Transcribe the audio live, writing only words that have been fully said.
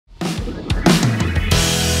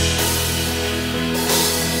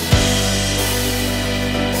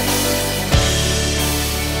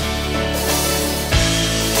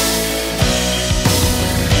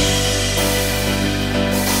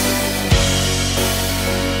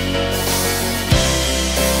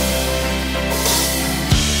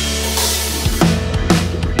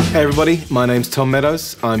Hey everybody, my name's Tom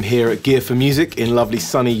Meadows. I'm here at Gear4music in lovely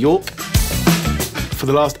sunny York. For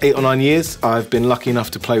the last 8 or 9 years, I've been lucky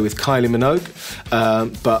enough to play with Kylie Minogue,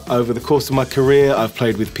 but over the course of my career, I've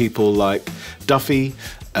played with people like Duffy,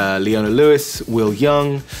 Leona Lewis, Will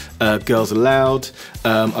Young, Girls Aloud.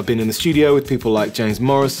 I've been in the studio with people like James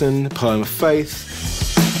Morrison, Poem of Faith.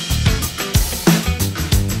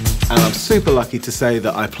 And I'm super lucky to say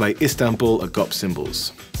that I play Istanbul Agop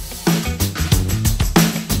Cymbals.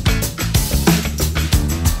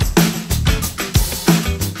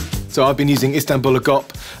 So I've been using Istanbul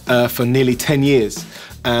Agop for nearly 10 years,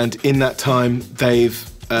 and in that time they've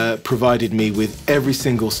provided me with every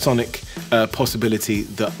single sonic possibility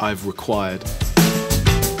that I've required.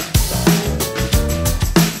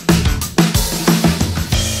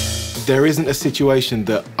 There isn't a situation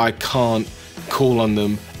that I can't call on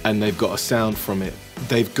them and they've got a sound from it.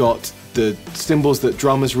 They've got the cymbals that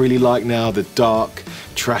drummers really like now, the dark,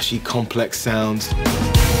 trashy, complex sounds.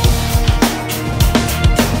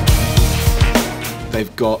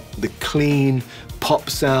 They've got the clean pop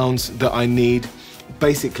sounds that I need.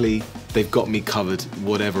 Basically, they've got me covered,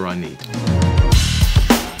 whatever I need.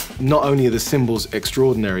 Not only are the cymbals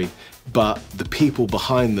extraordinary, but the people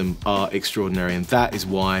behind them are extraordinary, and that is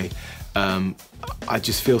why I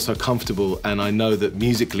just feel so comfortable, and I know that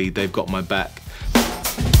musically they've got my back.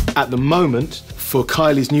 At the moment, for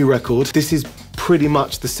Kylie's new record, this is pretty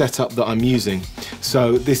much the setup that I'm using.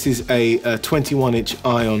 So this is a 21-inch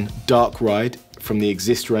Ion Dark Ride from the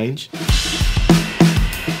Xist range.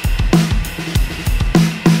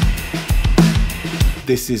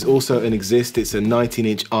 This is also an Xist, it's a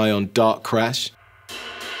 19-inch Ion Dark Crash.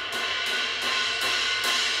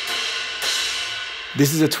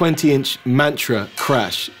 This is a 20-inch Mantra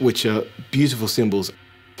Crash, which are beautiful cymbals.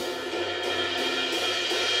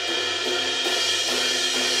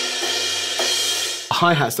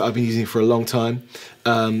 Hi-hats that I've been using for a long time,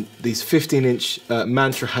 these 15-inch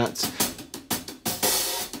Mantra hats.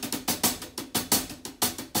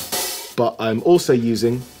 But I'm also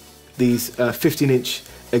using these 15-inch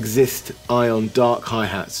Xist Ion Dark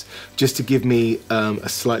hi-hats just to give me a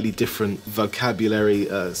slightly different vocabulary,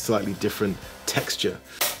 a slightly different texture.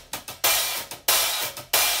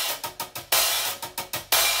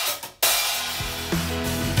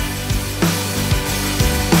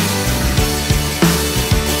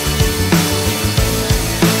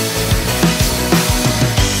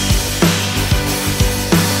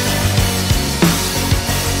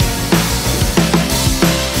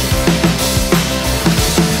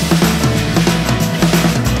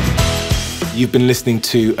 You've been listening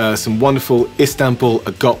to some wonderful Istanbul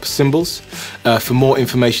Agop cymbals. For more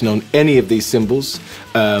information on any of these cymbals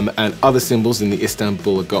and other cymbals in the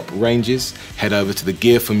Istanbul Agop ranges, head over to the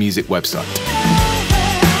Gear4music website.